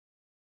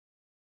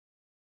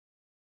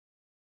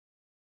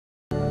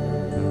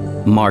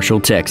Marshall,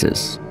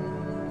 Texas.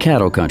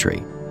 Cattle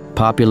country.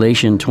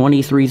 Population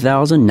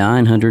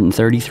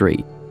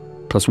 23,933.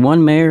 Plus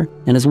one mayor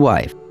and his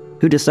wife,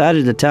 who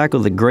decided to tackle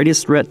the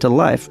greatest threat to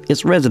life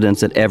its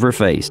residents had ever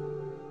faced: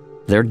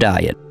 their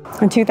diet.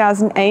 In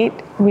 2008,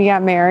 we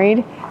got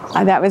married.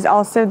 That was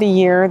also the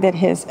year that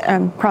his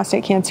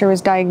prostate cancer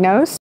was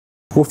diagnosed.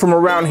 Well, from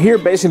around here,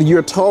 basically,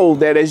 you're told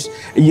that as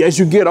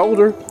you get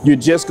older, you're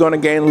just going to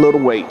gain a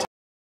little weight.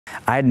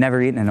 I had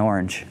never eaten an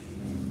orange.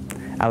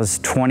 I was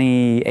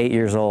 28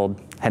 years old,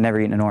 had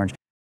never eaten an orange.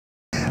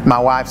 My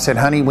wife said,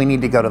 honey, we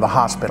need to go to the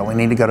hospital. We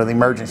need to go to the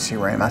emergency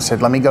room. I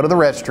said, let me go to the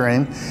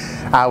restroom.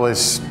 I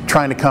was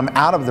trying to come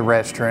out of the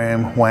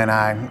restroom when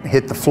I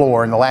hit the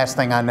floor, and the last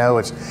thing I know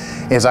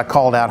is I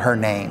called out her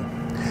name.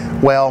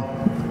 Well,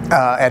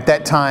 at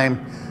that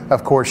time,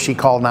 of course, she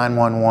called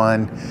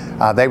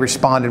 911. They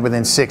responded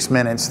within 6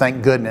 minutes,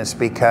 thank goodness,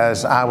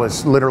 because I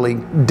was literally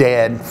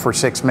dead for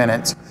 6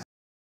 minutes.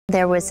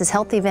 There was this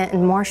health event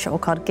in Marshall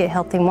called Get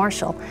Healthy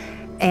Marshall,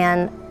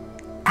 and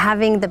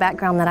having the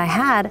background that I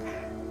had,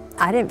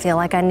 I didn't feel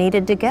like I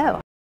needed to go.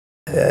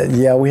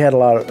 Yeah, we had a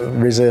lot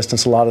of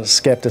resistance, a lot of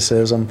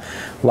skepticism,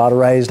 a lot of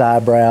raised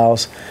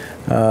eyebrows.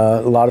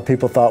 A lot of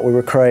people thought we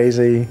were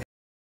crazy.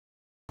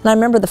 And I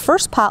remember the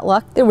first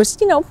potluck, there was,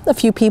 a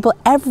few people.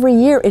 Every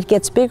year it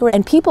gets bigger,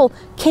 and people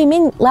came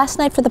in last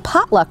night for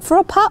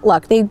a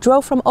potluck. They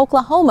drove from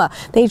Oklahoma,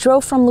 they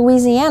drove from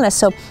Louisiana.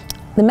 So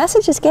the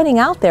message is getting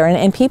out there,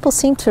 and people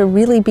seem to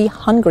really be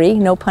hungry,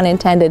 no pun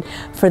intended,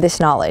 for this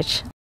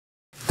knowledge.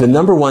 The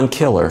number one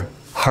killer,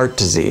 heart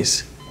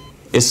disease,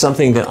 is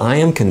something that I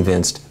am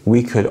convinced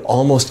we could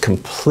almost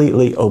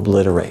completely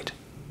obliterate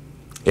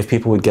if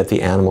people would get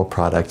the animal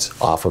products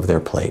off of their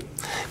plate.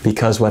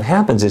 Because what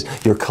happens is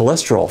your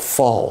cholesterol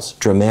falls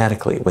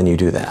dramatically when you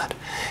do that.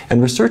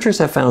 And researchers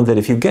have found that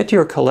if you get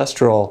your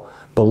cholesterol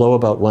below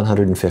about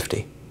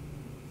 150,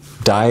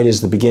 diet is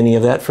the beginning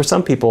of that. For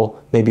some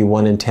people, maybe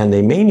 1 in 10,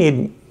 they may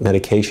need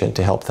medication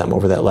to help them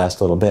over that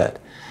last little bit.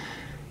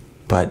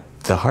 But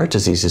the heart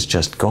disease is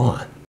just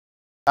gone.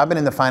 I've been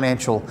in the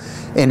financial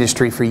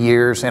industry for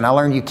years, and I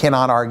learned you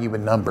cannot argue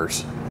with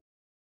numbers.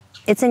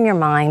 It's in your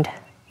mind.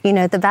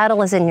 The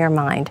battle is in your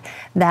mind.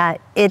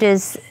 That it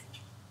is,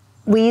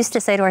 we used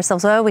to say to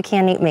ourselves, oh, we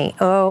can't eat meat.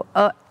 Oh,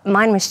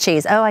 mine was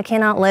cheese. Oh, I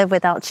cannot live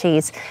without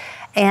cheese.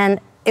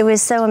 And it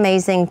was so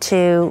amazing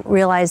to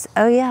realize,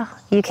 oh yeah,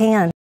 you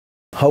can.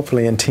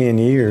 Hopefully in 10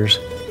 years,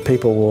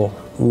 people will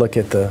look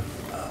at the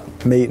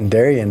meat and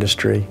dairy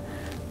industry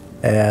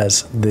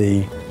as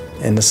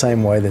in the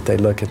same way that they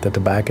look at the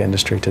tobacco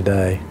industry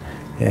today.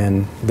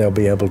 And they'll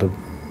be able to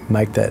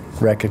make that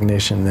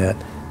recognition that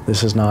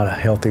this is not a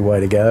healthy way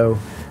to go.